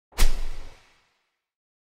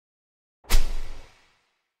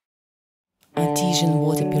Artesian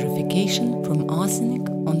water purification from arsenic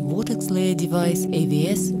on vortex layer device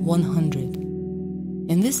AVS-100.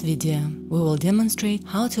 In this video, we will demonstrate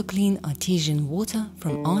how to clean Artesian water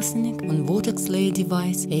from arsenic on vortex layer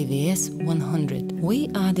device AVS-100. We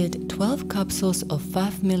added 12 capsules of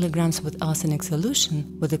 5 mg with arsenic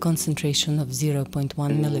solution with a concentration of 0.1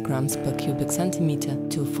 mg per cubic centimeter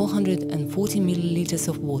to 440 ml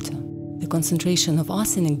of water. The concentration of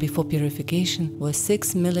arsenic before purification was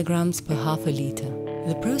 6 mg per half a liter.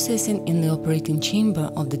 The processing in the operating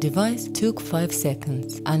chamber of the device took 5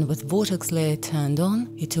 seconds, and with vortex layer turned on,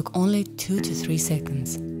 it took only 2 to 3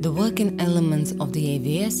 seconds. The working elements of the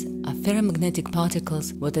AVS are ferromagnetic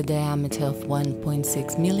particles with a diameter of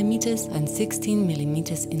 1.6 mm and 16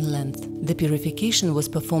 mm in length. The purification was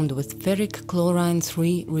performed with ferric chlorine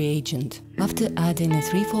 3 reagent. After adding a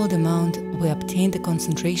threefold amount, we obtained a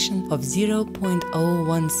concentration of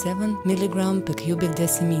 0.017 mg per cubic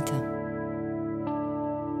decimeter.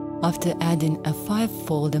 After adding a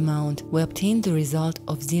five-fold amount, we obtained the result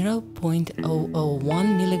of 0.001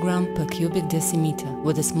 mg per cubic decimeter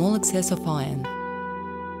with a small excess of iron.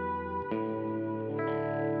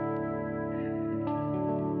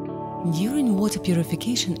 During water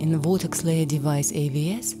purification in the vortex layer device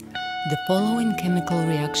AVS, the following chemical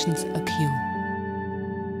reactions occur.